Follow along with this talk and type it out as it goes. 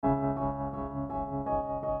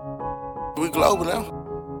We global now.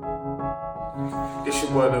 This your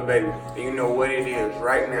boy Lil Baby, and you know what it is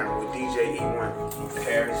right now with DJ E1 and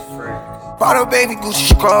Paris Friends. Bought a baby Gucci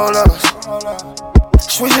scroll up.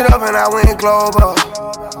 Switch it up and I went global.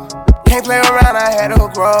 Can't play around, I had to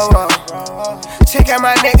grow up. Check out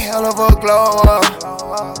my neck, hell of a glow up.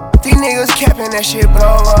 These niggas capping, that shit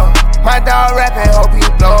blow up. My dog rapping, hope he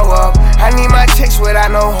blow up. I need my chicks without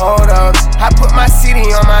no hold-ups. I put my city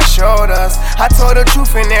on my shoulders. I told the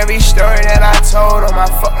truth in every story that I told them. I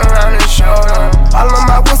fucked around and showed them. All of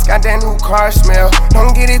my whips got that new car smell.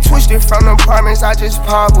 Don't get it twisted from the apartments, I just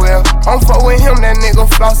pop well. Don't fuck with him, that nigga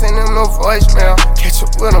flossing him no voicemail. Catch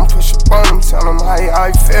up with him, push up on him, tell him how I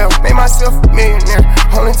feel. Made myself a millionaire,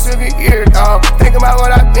 only took a year, dawg. Think about what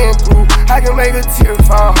I've been through, I can make a tear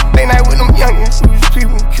fall. Late night with them youngins, who's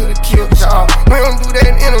people who could've killed y'all. We don't do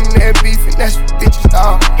that internet beefing, that's what bitches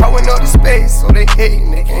dawg. I went up to space, so they hate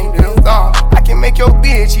and they can't live dawg. I can make your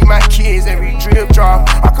bitch eat my kids every drip drop.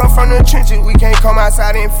 I come from the trenches, we can't come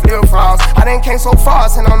outside and flip flops. I done came so far,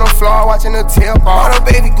 sitting on the floor watching the tail ball. Bought a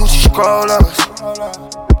baby Gucci scroll up.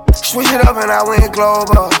 Switch it up and I went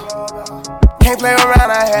global. Can't play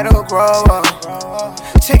around, I had to grow up.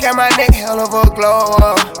 Check out my neck, hell of a glow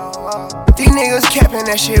up. These niggas capping,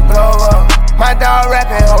 that shit blow up. My dog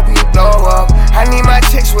rapping, hope he blow up. I need my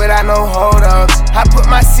chicks without no hold-ups. I put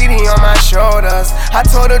my city on my shoulders. I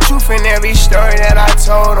told the truth in every story that I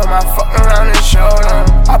told them. I fucked around and showed them.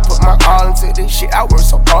 I put my all into this shit. I worked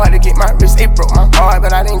so hard to get my wrist. It broke my heart,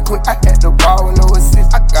 but I didn't quit. I had the ball with no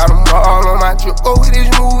assist. I got them all on my drip. Oh, with this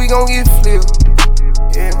move, we gon' get flipped.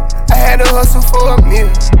 Yeah, I had to hustle for a meal.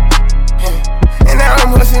 Yeah. And now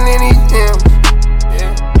I'm hustling in these gyms.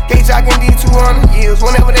 Yeah. Gauge I can do 200 years.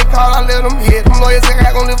 Whenever they call, I let them hit. Them lawyers think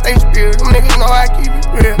I gon' lift their spirit. Them niggas know I keep it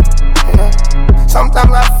real. Yeah.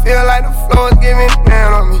 Sometimes I feel like the floor is giving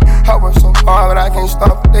in on me. I work so hard, but I can't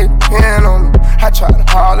stop, but they depend on me. I try to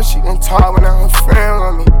holler, she done talk, but now her friend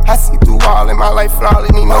on me. I see through all in my life,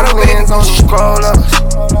 flawless, need no lens on me. Scroll up.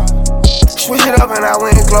 Switch it up and I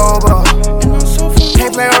went global.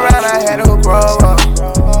 Can't play around, I had to grow up.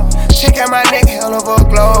 Check out my neck, hell of a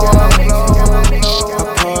glow up. I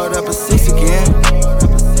pulled up a 6 again,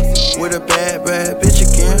 with a bad bitch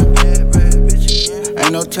again.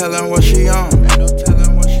 Ain't no telling what she on.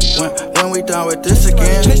 When we done with this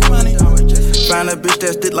again, find a bitch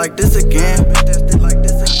that's did like this again.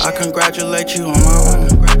 I congratulate you on my own.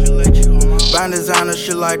 Find designer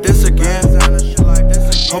shit like this again.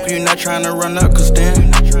 Hope you not tryna run up, cause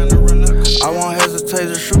then I won't hesitate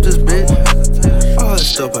to shoot this bitch. All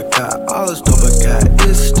this dope I got,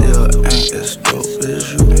 it still ain't as dope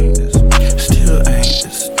as you. Still ain't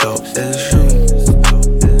as dope as you.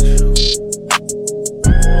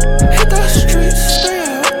 Hit the streets, stay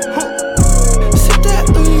out. Sip that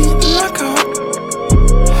lean, knock out.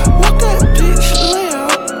 Walk that bitch, lay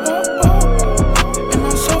out. And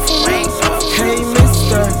I'm so for real. Hey,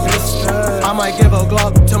 mister, I might give a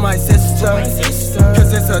Glock to my sister.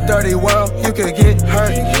 Cause it's a dirty world, you could get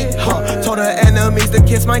hurt. Told her enemies to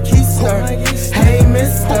kiss my keister. Hey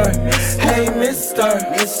mister,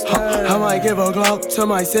 I might give a Glock to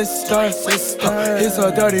my sister. It's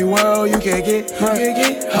a dirty world, you can get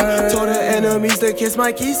hurt. Told her enemies to kiss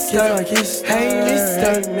my keister.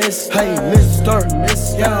 Hey mister,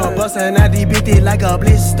 yeah, bustin' at the BT like a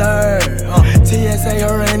blister. TSA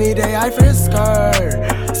her any day, I frisk her.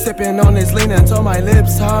 Sippin' on this lean until my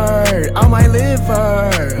lips hurt. On my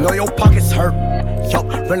liver, know your pockets hurt. Yo,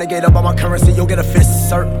 renegade up on my currency, you'll get a fist,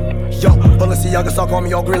 sir. Yo, Balenciaga on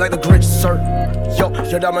me all green like the Grinch, sir. Yo,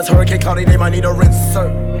 your diamonds hurricane cloudy, they might need a rinse, sir.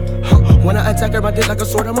 When I attack her, I did like a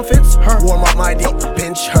sword, I'ma fence her. Warm up my dick,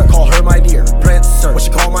 pinch her, call her my dear Prancer. When she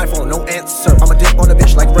call my phone, no answer. I'ma dip on the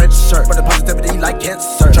bitch like red shirt. For the positivity like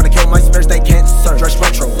cancer. Tryna kill my spirits, they cancer. Dress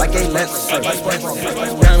retro like a Lancer.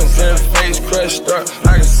 Diamonds in the face, crushed up,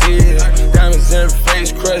 I can see it. Diamonds in the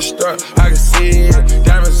face, crushed up, I can see it.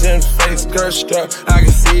 Diamonds in the face, crushed up, I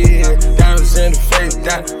can see it. Diamonds in the face,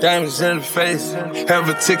 diamonds in the face. Have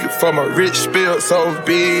a ticket for my rich spill, so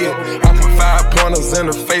be it. I put 5 pointers in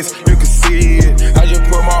the face, you can see it. I just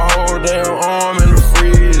put my whole damn arm in the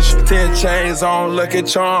fridge. 10 chains on, lucky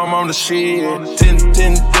charm on the shit. 10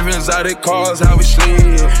 different exotic cars, how we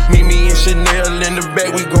slid. Meet me and Chanel in the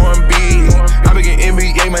back, we going big. I begin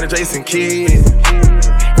NBA, man, Jason Kidd.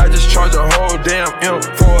 I just charge a whole damn M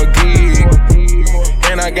for a gig.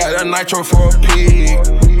 And I got a nitro for a pig.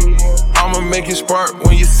 I'ma make it spark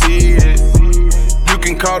when you see it. You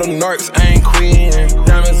can call them narcs, I ain't queen.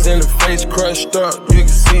 Diamonds in the face, crushed up, you can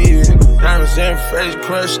see it. Diamonds in the face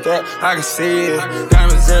crushed up, I can see it.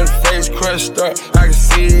 Diamonds in the face crushed up, I can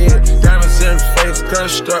see it. Diamonds in the face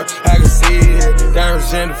crushed up, I can see it.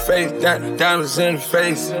 Diamonds in the face, diamonds in the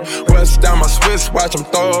face. West down my Swiss watch, I'm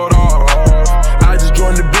throw it off. I just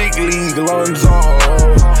joined the big league, lungs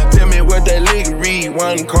off. Tell me what that league read,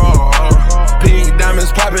 one call. Pink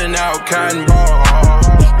diamonds popping out, cotton ball.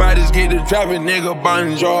 Bodies get to dropping, nigga,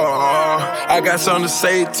 bonjour. I got something to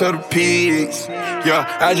say to the pigs. Yeah,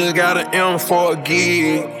 I just got an M for a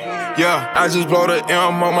gig. Yeah, I just blow the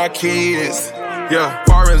M on my kids. Yeah,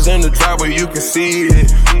 foreigns in the driveway, you can see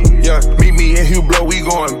it. Yeah, meet me in Hublot, we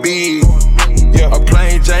going big. Yeah, a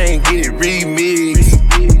plain Jane, get it remixed.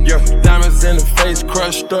 Yeah, diamonds in the face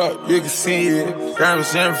crushed up, you can see it.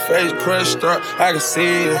 Diamonds in the face crushed up, I can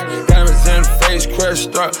see it. Diamonds in the face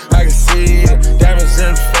crushed up, I can see it. Diamonds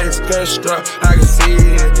in the face crushed up, I can see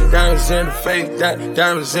it. Diamonds in the face,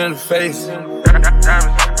 diamonds in the face. Diamonds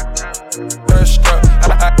crushed up,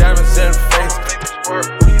 diamonds in the face.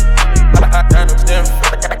 Diamonds in the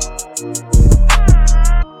face.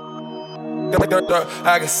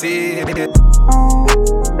 I can see it.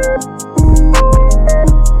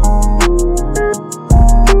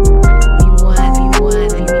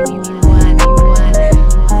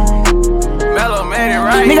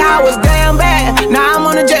 Nigga, I was damn bad, now I'm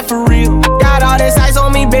on a jet for real. Got all this ice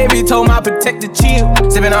on me, baby, told my protector chill.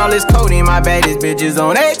 Sippin' all this codeine, my baddest bitches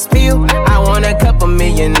on X-Pill. I want a couple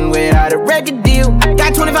million without a record deal.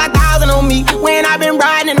 Got 25,000 on me when I been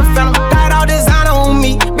riding in the Phantom. Got all designer on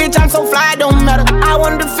me, bitch, I'm so fly, don't matter. I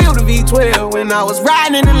wanted to feel the V12 when I was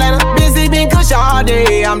riding in Atlanta. Busy been cush all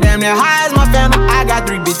day, I'm damn near high as my Phantom. I got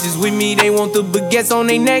 3 bitches with me, they want the baguettes on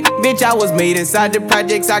their neck. Bitch, I was made inside the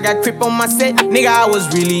projects, I got crip on my set. Nigga, I was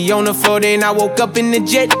really on the floor, then I woke up in the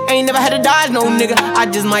jet. Ain't never had to dodge no nigga, I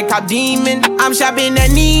just might cop demon. I'm shopping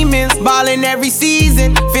at Neiman's, ballin' every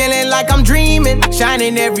season. Feeling like I'm dreaming,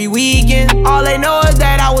 shining every weekend. All they know is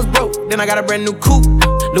that I was broke, then I got a brand new coupe.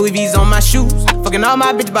 Louis V's on my shoes, fucking all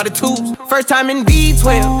my bitch by the tubes. First time in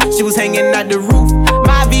B12, she was hanging out the roof.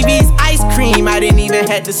 My VV's ice cream, I didn't even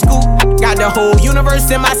have to scoop. Got the whole universe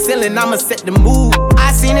in my ceiling, I'ma set the mood.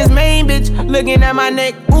 I seen his main bitch looking at my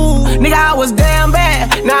neck, ooh. Nigga, I was damn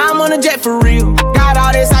bad, now I'm on a jet for real. Got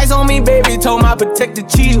all this ice on me, baby, told my protector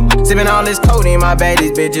chill. Sippin' all this codeine, my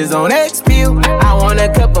baddest bitches on X-Pill. I want a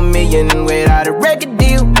couple million without a record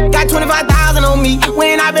deal. Got 25,000 on me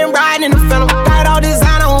when I been riding in the Phantom. Got all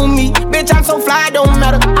designer on me, bitch, I'm so fly, don't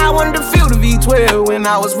matter. I wanted to feel the V12 when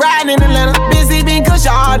I was riding in Atlanta. Busy been cush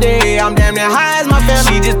all day, I'm damn near high as my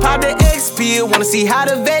Phantom. She just popped the X-Pill, wanna see how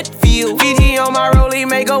the vet feel. Fiji on my rollie,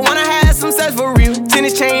 make her wanna have some sex for real.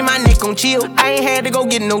 Tennis chain, my neck on chill, I ain't had to go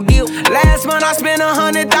get no deal. Last month I spent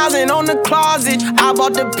 100,000 on the closet. I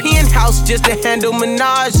bought the penthouse just to handle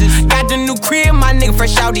menages. Got the new crib, my nigga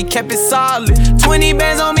fresh out, he kept it solid. 20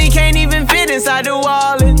 bands on me, can't even fit inside the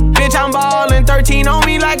wallet. Bitch, I'm ballin', 13 on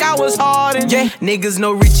me like I was Harden. Yeah, niggas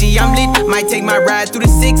know Richie, I'm lit, might take my ride through the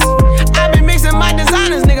 6. I been mixing my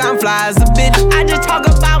designers, nigga, I'm fly as a bitch. I just talk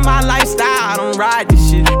about my lifestyle, I don't ride this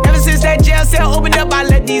shit. Ever since that jail cell opened up, I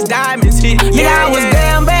let these diamonds hit. Yeah, I was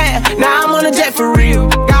damn bad, now I'm on a jet for real.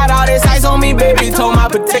 Got all this ice on me, baby, told my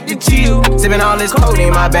protector chill. Sippin' all this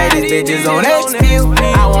codeine, my baddest bitches on X-Pill.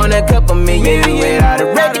 I want a couple million without a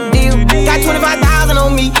record deal. Got 25,000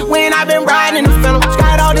 on me when I been riding in the Phantom.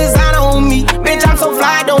 Got all designer on me, bitch, I'm so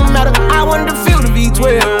fly, don't matter. I wanted to feel the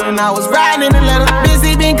V12 when I was riding in Atlanta.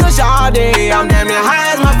 Busy been cush all day, I'm damn near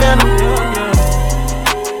high as my Phantom.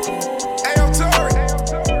 Hey, yo, Tory,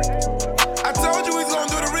 I told you we was gonna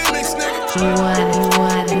do the remix, nigga.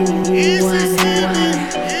 Easy.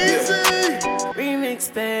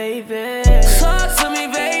 Remix, baby. Talk to me,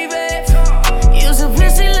 baby. You's a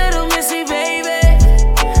pretty little missy, baby.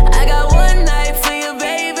 I got one night for you,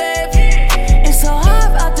 baby. It's so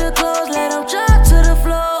hard out the clothes, let them drop to the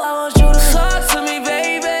floor. I want you to talk to me,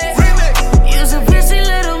 baby. Remix. You's a pretty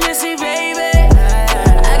little missy, baby.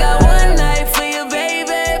 I got one night for you,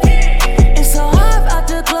 baby. It's so hard out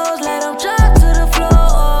the clothes, let them drop to the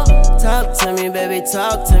floor. Talk to me, baby,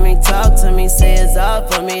 talk to me, talk to me. Say it's all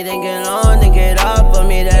for me, then get on, then get off for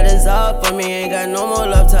me. That is all for me, ain't got no more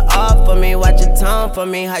love to offer me. Watch your tone for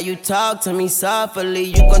me, how you talk to me softly.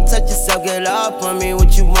 You gon' touch yourself, get off on me.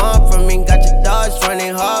 What you want from me, got your dogs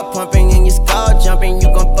running, heart pumping, and your skull jumping. You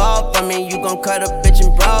gon' fall for me, you gon' cut a bitch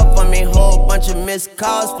and brawl for me. Whole bunch of missed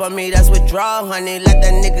calls for me, that's withdrawal, honey. Let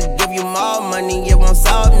that nigga give you more money, it won't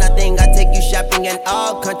solve nothing. I take you shopping in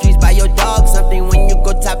all countries, buy your dog something. When you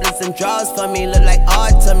go topless and draws for me, look like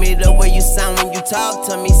art to me. The way you sound when you talk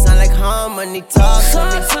to me, sound like harmony. Talk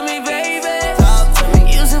to me, baby. Talk to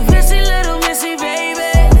me. You's a pretty little missy, baby.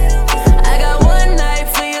 I got one night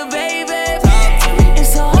for you, baby.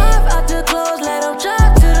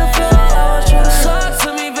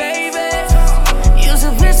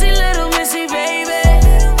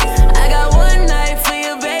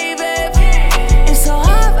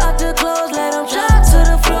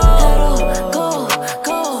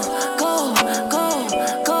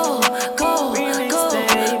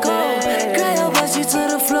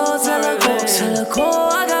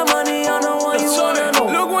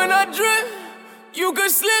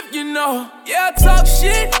 know. Yeah, I talk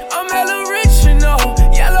shit, I'm hella rich, you know.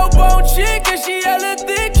 Yellow bone chick, and she hella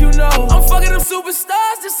thick, you know. I'm fucking them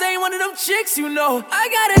superstars, this ain't one of them chicks, you know. I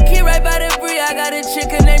got a kid right by the Bree, I got a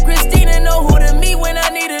chick named Christina. Know who to meet when I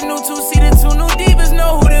need a new two-seater, 2 new divas.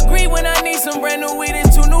 Know who to greet when I need some brand new weed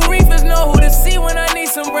and 2 new reefers. Know who to see when I need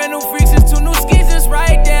some brand new freaks. It's 2 new skis, it's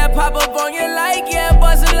right there. Pop up on your like, yeah,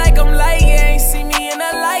 buzzing like I'm light, yeah. Ain't see me in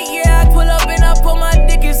a light, yeah. I pull up and I put my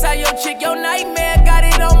dick inside your chick, your nightmare. Got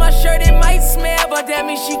it on my shirt, it might smell, but that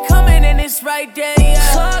means she coming and it's right there,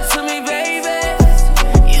 yeah. Talk to me, baby.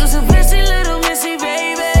 You's a busy little missy,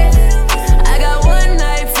 baby. I got one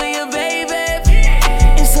night for you, baby.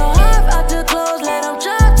 It's so hot out the clothes, let them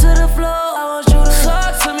drop to the floor. I want you to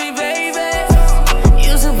talk to me, baby.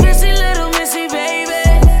 You's a busy little missy, baby.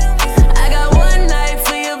 I got one night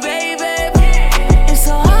for you, baby. It's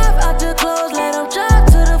so hot out the clothes, let them drop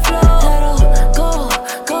to the floor. Let them go,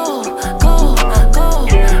 go, go, go,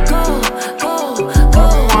 go, go, go,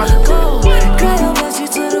 go. Girl, your bestie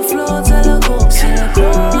to the floor, tell her go. See her go,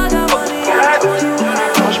 I got money,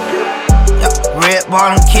 Red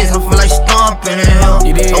bottom kids, I feel like stomping in hell.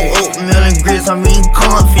 No oatmeal and grits, I'm eating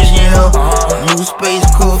cornfish in hell. New space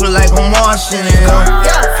cool, feel like I'm Martian in hell.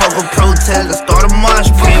 Fuck a protest, let's start a mosh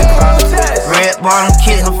pit. Red bottom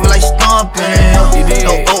kids, I feel like stomping in hell.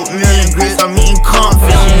 No oatmeal and grits, I'm eating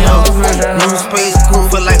cornfish in hell. New space cool,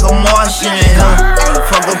 feel like I'm Martian in hell.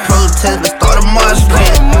 Fuck a protest, let's start a mosh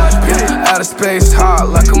pit. Outer space hot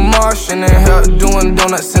like a Martian in here. Doing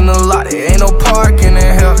donuts in the lot, it ain't no parking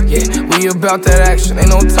in here. Yeah, we about that action, ain't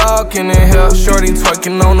no talking in here. Shorty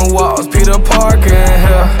twerking on the walls, Peter Parker in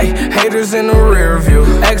here. Ay, haters in the rear view.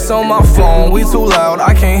 X on my phone, we too loud,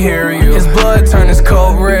 I can't hear you. His blood turn his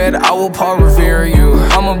coat red, I will Paul Revere you.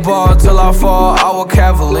 I'm a ball till I fall, I will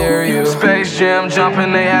cavalier you. Space Jam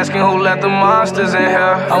jumping, they asking who let the monsters in here.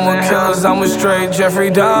 I'm with killers, I'm with straight Jeffrey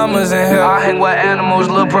Dahmers in here. I hang with animals,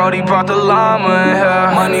 Lil' Brody brought the llama in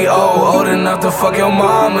here. Money old enough to fuck your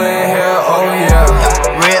mama in here, oh yeah.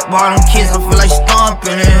 Red bottom kids, I feel like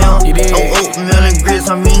stomping in hell. No oatmeal and grits,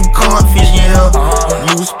 I'm eating cornfish in hell.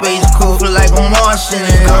 New space cool, feel like I'm Martian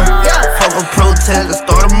in hell. Fuck a protest, let's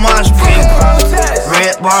start a mosh pit.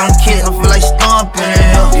 Red bottom kids, I feel like stomping in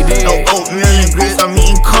hell. No oatmeal and grits, I'm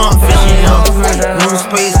eating cornfish in hell. New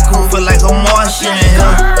space cool, feel like I'm Martian in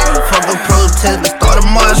hell. Fuck a protest, let's start a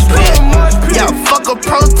mosh pit. Yeah, fuck a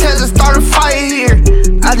protest, let's start a fire here.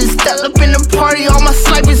 I just stepped up in the party, all my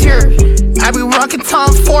snipers here. I be rockin'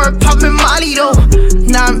 Tom Ford, poppin' Molly though.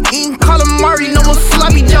 Now I'm eating calamari, no more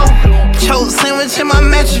sloppy Joe. Choke sandwich in my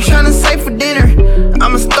mattress, tryna save for dinner.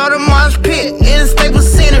 I'ma start a mosh pit in a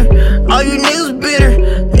Staples Center. All you niggas bitter,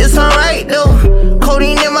 it's alright though.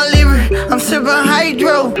 Codeine in my liver, I'm sippin'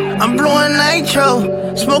 hydro. I'm blowing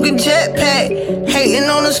nitro, smoking jetpack. Hating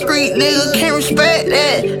on the street, nigga can't respect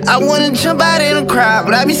that. I wanna jump out in the crowd,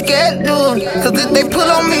 but I be scared to do it. Cause if they put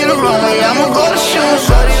on me the wrong way, I'ma go to shoot.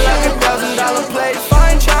 Shorty like $1,000 plate,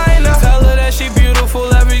 fine China. Tell her that she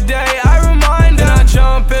beautiful every day, I remind her. And I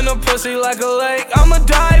jump in the pussy like a lake, I'm a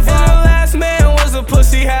diver. And her last man was a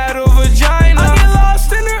pussy, had a vagina. I get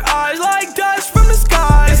lost in her eyes like dust from the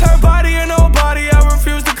sky. It's her body or nobody, I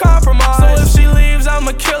refuse to compromise. So if she leaves,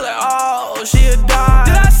 I'ma kill her, oh, she'll die.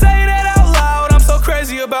 Did I say that out loud? I'm so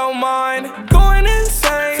crazy about mine, going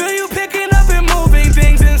insane. Feel you picking up and moving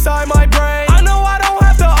things inside my brain. I know I don't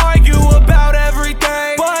have to argue about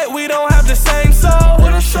everything, but we don't have the same soul.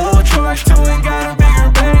 With a soul charge too and got a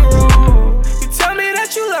bigger bankroll. You tell me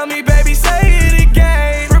that you love me, baby, say it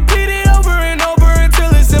again. Repeat it over and over until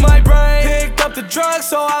it's in my brain. Picked up the drugs,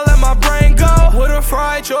 so I let my brain go. With a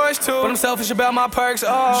fried choice too, but I'm selfish about my perks,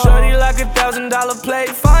 oh. Shorty like $1,000 plate,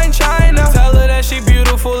 fine China. Tell her that she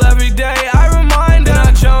beautiful every day, I remind her. And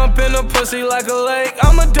I jump in the pussy like a lake,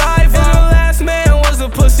 I'm a diver. And her last man was a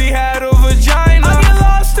pussy, had a vagina. I get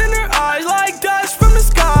lost in her eyes like dust from the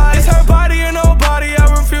sky. It's her body or nobody, I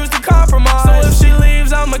refuse to compromise. So if she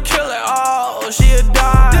leaves, I'ma kill her, oh, she'll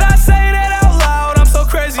die. Did I say that out loud? I'm so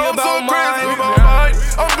crazy about mine.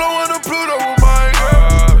 I'm going to Pluto with my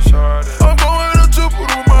girl. I'm going to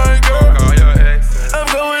Jupiter with my girl. I'm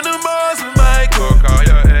going to Mars with my girl.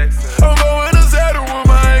 I'm going to Saturn with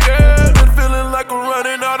my girl. I'm feeling like I'm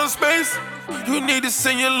running out of space. You need to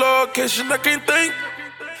send your location, I can't think.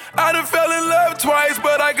 I done fell in love twice,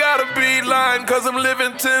 but I gotta be lying. Cause I'm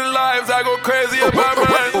living 10 lives, I go crazy about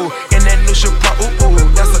mine. Ooh, and that new shit, ooh,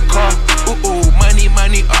 ooh, that's a car. Ooh, ooh, money,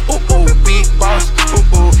 ooh, ooh, big boss. Ooh,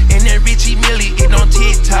 ooh, and that Richie Millie, it on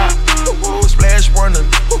TikTok. Ooh, ooh, splash warning.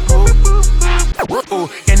 Ooh, ooh,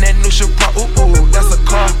 ooh, and that new shit, ooh, ooh, that's a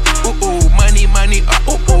car. Ooh, ooh, money,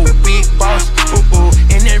 ooh, ooh, big boss. Ooh, ooh,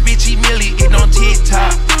 and that Richie Millie, it on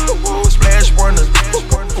TikTok. Ooh, ooh, splash warning.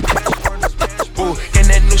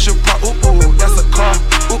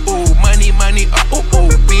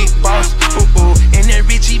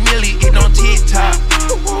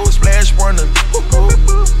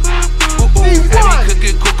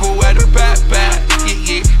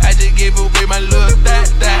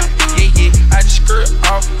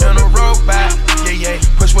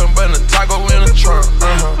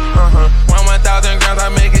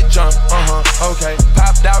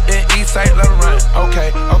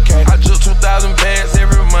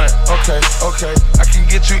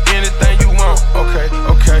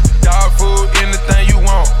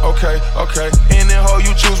 okay, okay. In that hole,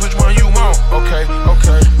 you choose which one you want, okay,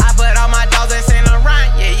 okay. I put all my dogs and sent them right,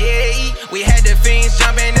 yeah, yeah. We had the fiends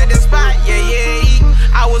jumping at the spot, yeah, yeah.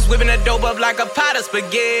 I was whipping the dope up like a pot of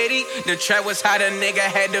spaghetti. The trap was hot, a nigga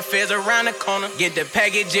had the fizz around the corner. Get the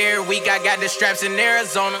package every week, I got the straps in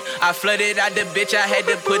Arizona. I flooded out the bitch, I had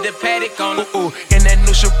to put the paddock on her. Ooh, ooh, in that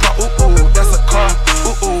new Chevron, ooh, ooh, that's a car.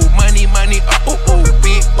 Ooh, ooh, money, money, ooh, ooh,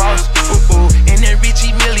 big boss. Ooh, ooh, in that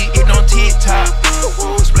Richie Millie, it on TikTok. Ooh,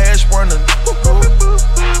 ooh, splash warning. Ooh, ooh, ooh,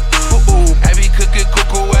 ooh, I be cooking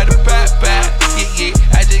cuckoo at the back, yeah,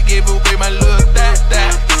 yeah. I just gave away my little that,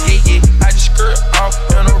 yeah, yeah. I just skirt off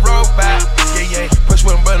in a road back, yeah, yeah. Push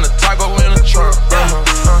one button, a taco in a trunk.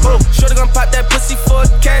 Shorty gon' pop that pussy for a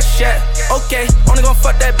cash, yeah. Okay, only gon'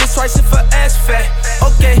 fuck that bitch twice if her ass fat.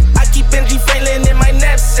 Okay, I keep Benji Franklin in my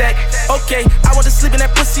knapsack. Okay, I want to sleep in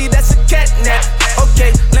that pussy, that's a cat nap.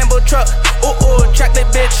 Okay, Lambo truck, ooh ooh, track that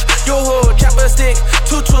bitch. Yo ho, chopper stick,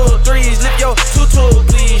 2 2 3s, lift your 2 2,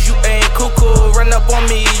 please. You ain't cuckoo, run up on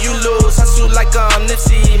me, you lose. I suit like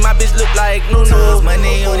Nipsey, my bitch look like Nunu.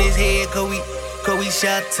 Money on his head, cause we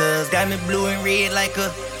shot us. Got me blue and red like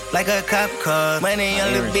a cop car. Money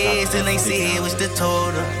on the bed, still ain't said what's the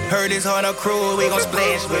total. Heard it's hard on crew, we gon'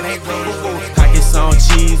 splash when they roll. Pockets on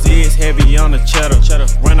cheese, it's heavy on the cheddar.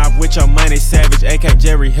 Run off with your money, savage, AK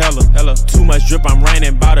Jerry Heller. Too much drip, I'm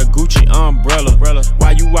raining by the Gucci umbrella.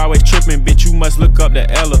 Why you always tripping, bitch? You must look up to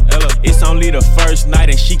Ella. It's only the first night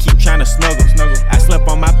and she keep tryna snuggle. I slept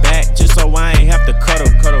on my back just so I ain't have to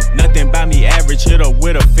cuddle. Nothing about me average, hit her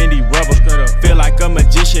with a Fendi rubber. Feel like a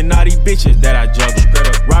magician, all these bitches that I juggle.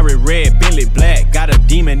 Rari red, Bentley black, got a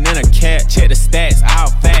demon and a cat. Check the stats, all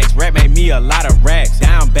facts. Rap made me a lot of racks.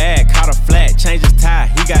 Down bad, caught a flat, change his tie,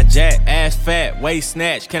 he got jacked. Ass fat, waist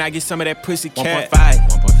snatch. Can I get some of that pussy cat?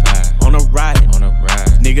 1.5 on a ride.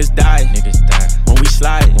 Niggas die. When we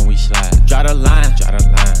slide. Draw the line.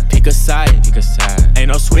 Pick a side. Ain't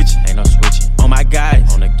no switching. On my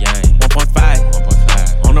guys. On the game.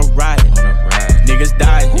 1.5 on a ride. Niggas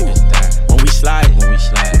die. When we slide.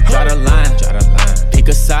 Draw the line. Pick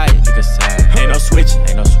a side. Ain't no switching.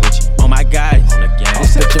 On my guys. On the game. I'm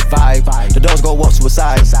such a vibe. The doors go up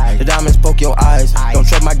suicide. The diamonds poke your eyes. Don't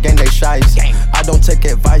trust my gang, they shies. I don't take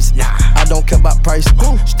advice. I don't care about price.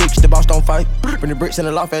 Sticks, the boss don't fight. Bring the bricks in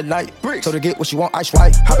the loft at night. So to get what you want, ice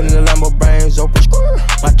white. Hopping in the Lambo, brains open.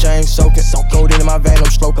 My chain soaking. Cold in my van, I'm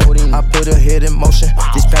stroking. I put her head in motion.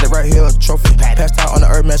 This paddock right here, a trophy. Passed out on the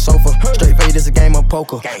Earthman sofa. Straight fade is a game of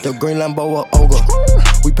poker. The green Lambo, a ogre.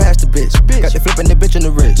 We passed the bitch. Got you flipping the bitch in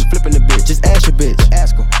the wrist. Just ask your bitch.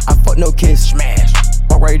 Ask her. I fuck no kiss. Smash.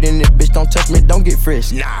 Walk right in this bitch, don't touch me, don't get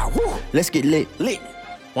frisk. Let's get lit.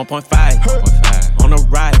 1.5 on a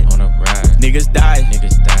ride. Niggas die.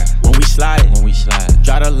 When we slide.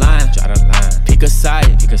 Draw the line. Pick a side.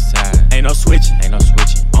 Ain't no switching.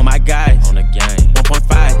 On my guys. On the game.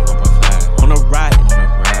 1.5 on a ride.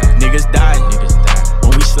 Niggas die.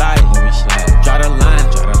 When we slide. Draw the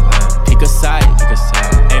line. Pick a side.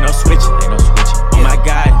 Ain't no switching. On my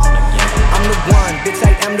guys. I'm the one, bitch,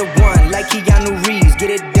 I am the one. Like Keanu Reeves, get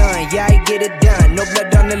it done, yeah, I get it done. No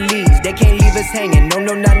blood on the leaves, they can't leave us hanging. No,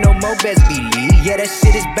 not no more, best believe. Yeah, that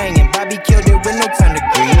shit is banging. Bobby killed it with no time to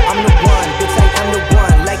grieve. I'm the one, bitch, I am the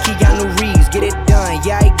one. Like Keanu Reeves, get it done,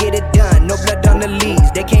 yeah, I get it done. No blood on the leaves,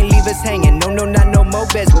 they can't leave us hanging. No, not no more,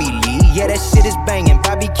 best believe. Yeah, that shit is banging.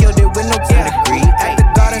 Bobby killed it with no time to grieve. At the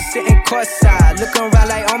garden, sitting courtside, looking around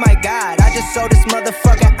like, oh my god, I just sold this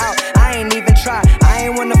motherfucker out. I ain't even try, I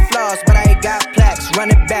ain't won the floss, but I got plaques, run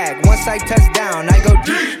it back. Once I touch down, I go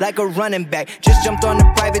deep like a running back. Just jumped on the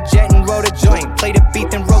private jet and wrote a joint. Played a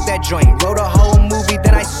beat and wrote that joint. Wrote a whole movie,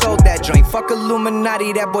 then I sold that joint. Fuck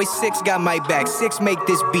Illuminati, that boy 6 got my back. 6 make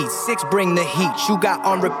this beat, 6 bring the heat. You got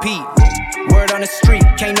on repeat. Word on the street,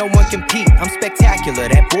 can't no one compete. I'm spectacular,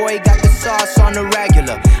 that boy got the sauce on the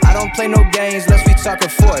regular. I don't play no games unless we talkin'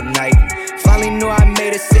 Fortnite. Finally knew I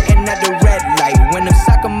made it sitting at the red light. When them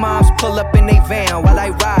soccer moms pull up in they van while I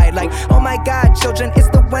ride. Like, oh my god, children, it's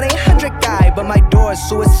the 1-800 guy. But my door's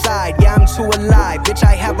suicide, yeah, I'm too alive. Bitch,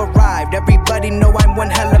 I have arrived, everybody know I'm one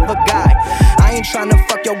hell of a guy. I ain't tryna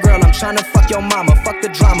fuck your girl, I'm tryna fuck your mama. Fuck the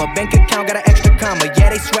drama, bank account got an extra comma. Yeah,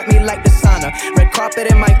 they sweat me like the sauna. Red carpet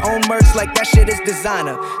in my own merch like that shit is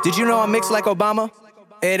designer. Did you know I'm mixed like Obama?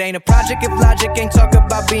 It ain't a project if logic ain't talk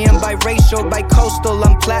about being biracial, bi-coastal.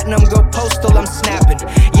 I'm platinum, go postal, I'm snapping.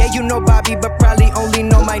 Yeah, you know Bobby, but probably only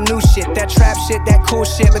know my new shit. That trap shit, that cool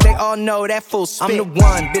shit, but they all know that full spit. I'm the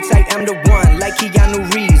one, bitch, I am the one. Like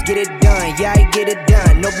Keanu Reeves, get it done, yeah, I get it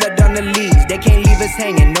done. No blood on the leaves, they can't leave us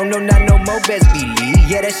hanging. No, not no more, best believe.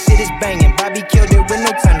 Yeah, that shit is banging. Bobby killed it with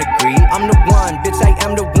no time to grieve. I'm the one, bitch, I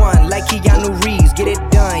am the one. Like Keanu Reeves, get it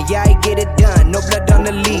done, yeah, I get it done. No blood on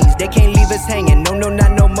the leaves, leave us hanging. No,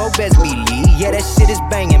 not no more, best believe. Yeah, that shit is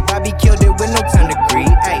banging. Bobby killed it with no time to grieve.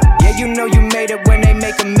 Ay, yeah, you know you made it when they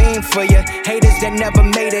make a meme for you. Haters that never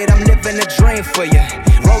made it, I'm living a dream for you.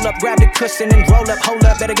 Roll up, grab the cushion and roll up, hold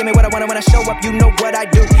up. Better give me what I want when I show up. You know what I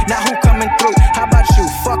do. Now who coming through? How about you?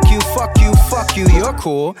 Fuck you, fuck you, fuck you. You're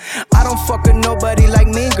cool. I don't fuck with nobody like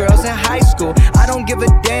mean girls in high school. I don't give a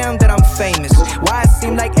damn that I'm famous. Why it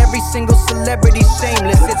seem like every single celebrity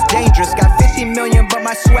shameless? It's dangerous. Got 50 million, but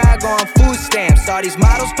my swag on food stamps. All these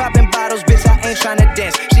models popping bottles, bitch, I ain't tryna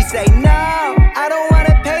dance. She say, no, I don't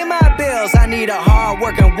wanna pay my bills. I need a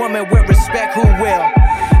hard-working woman with respect who will.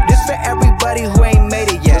 This for everybody who ain't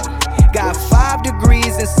made it yet. Got 5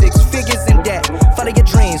 degrees and 6 figures in debt. Follow your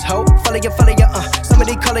dreams, ho. Follow your,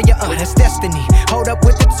 somebody color your, that's destiny. Hold up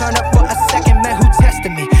with the turn up for a second, man, who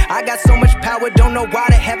tested me? I got so much power, don't know why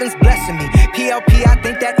the heavens blessing me. PLP, I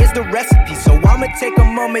think that is the recipe. So I'ma take a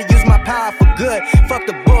moment, use my power for good. Fuck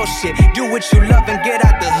the bullshit, do what you love and get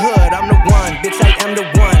out the hood. I'm the one, bitch, I am the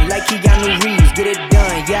one. Like Keanu Reeves, get it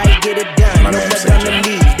done, yeah, I get it done. No blood on the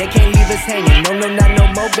leaves, they can't leave us hanging. No, not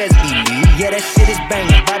no more, best believe. Yeah, that shit is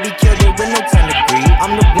banging. Bobby killed it with no time to grieve.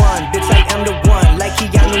 I'm the one, bitch, I am the one. Like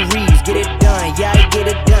Keanu Reeves, get it done, yeah, I get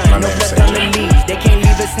it done. No blood on the leaves, they can't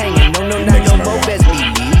leave us hanging. No, not no more, best believe.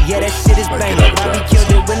 Yeah, that shit is banging. Bobby killed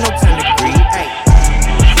it with no time to grieve. Ay.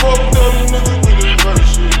 Fucked up nigga with his right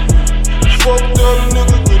shit. Fucked up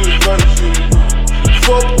nigga with his right shit.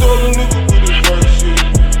 Fucked up nigga with his right shit.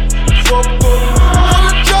 Fucked up nigga. How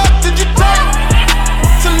much drop did you take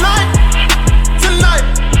tonight? Tonight.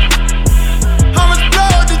 How much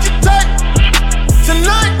blood did you take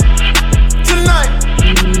tonight? Tonight.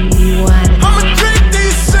 How much drink do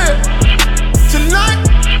you sip tonight?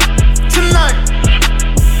 Tonight.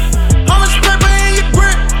 How much paper in your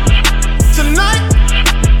grip tonight?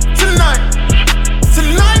 Tonight.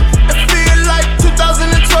 Tonight. It feel like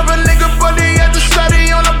 2012, a nigga buddy at the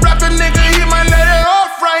shawty on a block, a nigga, he might let it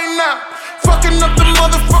off right now. Fucking up the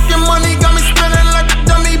motherfucking money, got me spending like a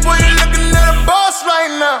dummy, boy, you looking at a boss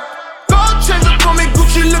right now. Gold chains up on me,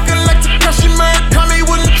 Gucci looking like Takashi Murakami,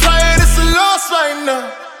 wouldn't try it, it's a loss right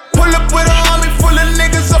now. Pull up with an army full of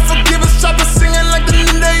niggas, I forgive us, chopper singing like the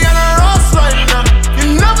new day on a Ross right now.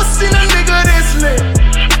 You never seen a nigga this lit,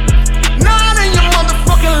 not in your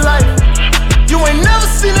motherfucking life. You ain't never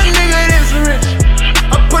seen a nigga this rich.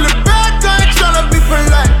 I pull it back, I ain't tryna be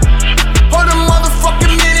polite. Hold a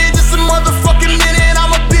motherfucking minute, just a motherfucking minute.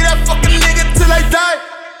 I'ma be that fucking nigga till I die.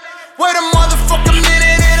 Wait a motherfucking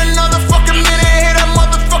minute, and another fucking minute. Hear that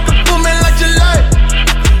motherfucker booming like July.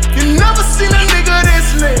 You never seen a nigga this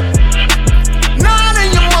lit, not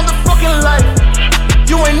in your motherfucking life.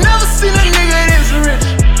 You ain't never seen a nigga this rich.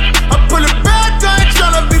 I pull it back, I ain't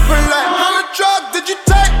tryna be polite. How much drug did you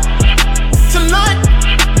take tonight?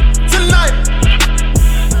 Tonight.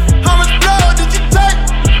 How much blood did you take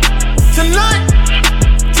tonight?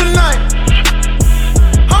 Tonight.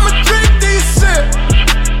 How much drink do you sip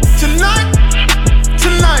tonight?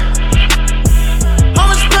 Tonight. How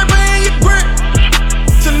much paper in your grip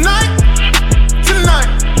tonight? Tonight.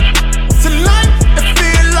 Tonight. It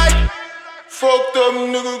feel like fucked up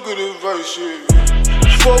nigga good advice shit.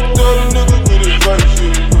 Fucked up nigga good advice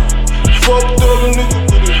shit. Fucked up nigga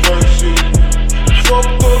good advice shit.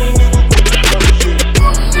 Fucked up nigga good advice shit.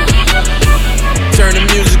 Turn the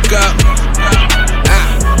music up.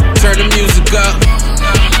 Turn the music up.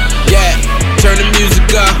 Yeah, turn the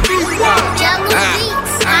music up.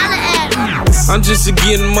 I'm just a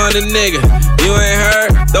getting money nigga. You ain't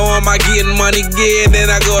heard? Though I'm my getting money again, then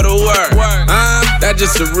I go to work. That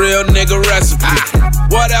just a real nigga recipe.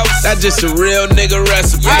 What else? That just a real nigga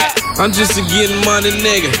recipe. I'm just a getting money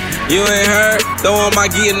nigga. You ain't heard? Though I'm my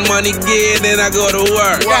getting money again, then I go to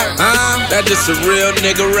work. That just a real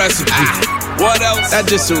nigga recipe. What else? That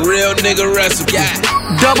just a real nigga recipe.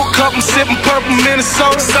 Double cup, I'm sipping purple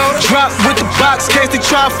Minnesota. Drop with the box, case they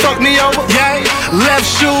try to fuck me over. Yeah. Left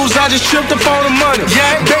shoes, I just tripped up on the money.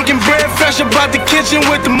 Yeah. Baking bread fresh about the kitchen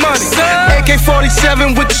with the money.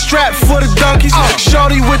 AK-47 with the strap for the donkeys.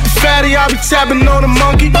 Shorty with the fatty, I be tapping on the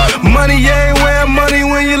monkey. Money everywhere, money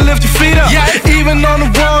when you lift your feet up. Yeah. Even on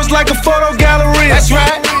the walls like a photo gallery. That's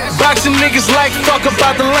right. Boxing niggas like fuck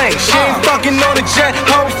about the lane. She ain't fucking on the jet,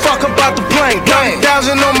 hoe fuck about the plane.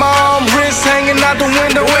 30,000 on my arm, wrist hanging out the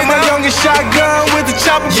window. With my youngest shotgun with the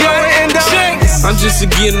chopper blowing endo. I'm just a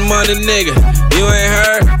getting money nigga. You ain't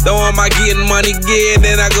heard? Though I'm my getting money again,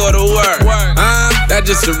 then I go to work. That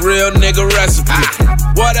just a real nigga recipe.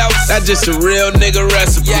 What else? That just a real nigga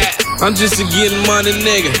recipe. I'm just a getting money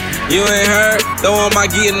nigga. You ain't heard? Though I'm my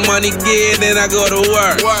getting money again, then I go to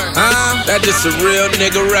work. That just a real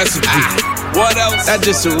nigga recipe. What else? That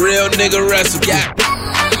just a real nigga recipe.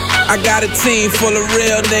 I got a team full of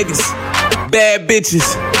real niggas, bad bitches,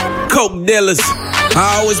 coke dealers.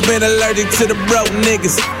 I always been allergic to the broke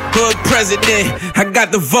niggas. Hood president, I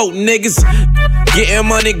got the vote, niggas. Getting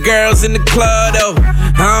money, girls in the club, though.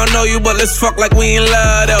 I don't know you, but let's fuck like we in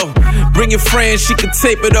love, though. Bring your friend, she can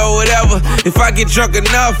tape it or whatever. If I get drunk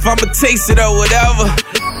enough, I'ma taste it or whatever.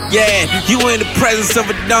 Yeah, you in the presence of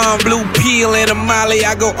a Don Blue Peel and a Molly,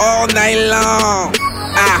 I go all night long.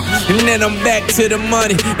 And then I'm back to the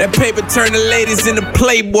money. That paper turn the ladies into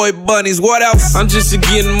Playboy bunnies. What else? I'm just a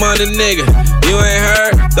getting money nigga. You ain't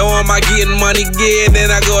heard? Though am I getting money again,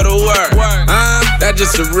 then I go to work. That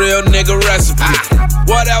just a real nigga recipe.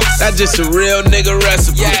 What else? That just a real nigga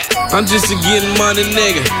recipe. I'm just a getting money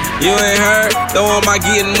nigga. You ain't heard? Though am I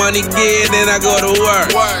getting money again, then I go to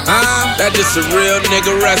work. That just a real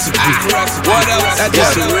nigga recipe. What else? That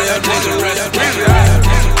just a real nigga recipe.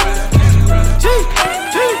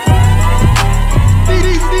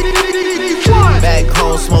 Back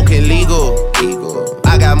home smoking legal.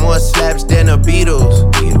 I got more slaps than the Beatles.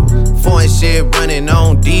 Foreign shit running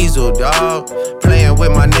on diesel, dawg. Playing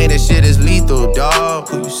with my name, that shit is lethal, dawg.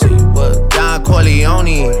 Who you see? What? Don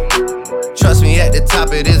Corleone. Trust me, at the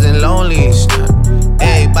top it isn't lonely.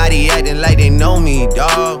 Everybody acting like they know me,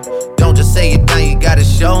 dawg. Don't just say it down, you gotta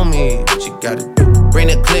show me what you gotta do. Bring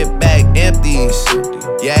the clip back empty.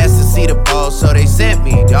 You asked to see the ball, so they sent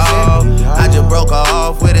me, dawg. I just broke her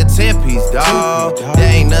off with a 10-piece, dawg.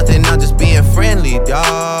 There ain't nothing, I'm just being friendly,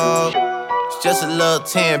 dawg. It's just a little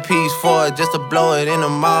 10-piece for it, just to blow it in the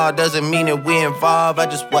mall. Doesn't mean that we involved. I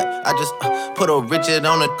just put a Richard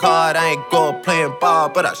on the card. I ain't go playing ball,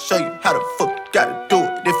 but I'll show you how the fuck you gotta do it.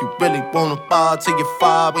 If you really wanna fall till you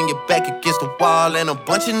fall when you're back against the wall. And a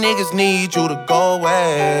bunch of niggas need you to go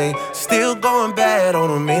away. Still going bad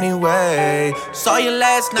on them anyway. Saw you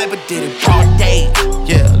last night but did it broad day.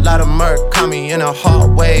 Yeah, a lot of murk caught me in a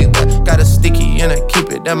hard way. Got a sticky and I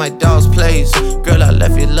keep it at my dog's place. Girl, I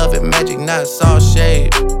left you loving magic, not all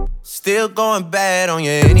shade. Still going bad on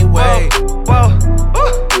you anyway. Whoa,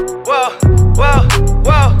 whoa, whoa,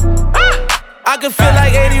 whoa. I can feel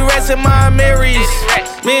like 80 rats in my Marys.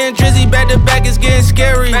 Me and Drizzy back to back, it's getting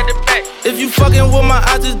scary. If you fucking with my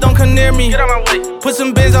eyes, just don't come near me. Get out my way. Put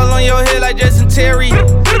some bins all on your head like Justin Terry.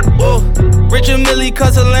 Whoa. Rich and Millie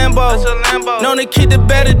cuss a Lambo. Known to keep the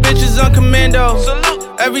baddest bitches on commando.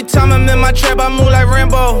 Salute. Every time I'm in my trap, I move like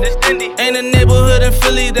Rambo. Ain't a neighborhood in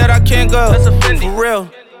Philly that I can't go. That's a Fendi. For real.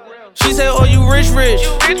 She said, oh, you rich.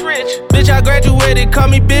 You rich. Bitch, I graduated, call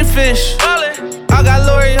me Big Fish. Ballin'. I got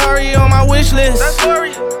Lori Hurry on my wish list. That's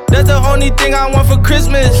Tory. That's the only thing I want for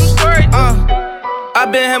Christmas. I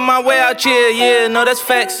been had my way out here, yeah, no, that's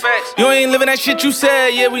facts. You ain't living that shit you said,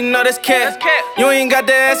 yeah, we know that's cat. You ain't got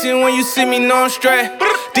the ass in when you see me, no, I'm straight.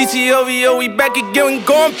 DTOVO, we back again, we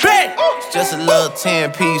going back. It's just a little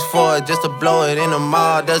 10-piece for it, just to blow it in the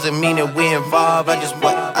mall. Doesn't mean that we involved. I just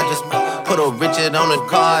put a Richard on the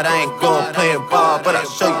card. I ain't going playing ball, but I'll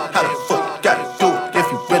show you how the fuck you gotta do it. If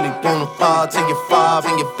you really wanna fall till you fall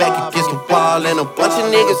and you're back against the wall. And a bunch of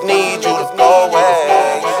niggas need you to go away.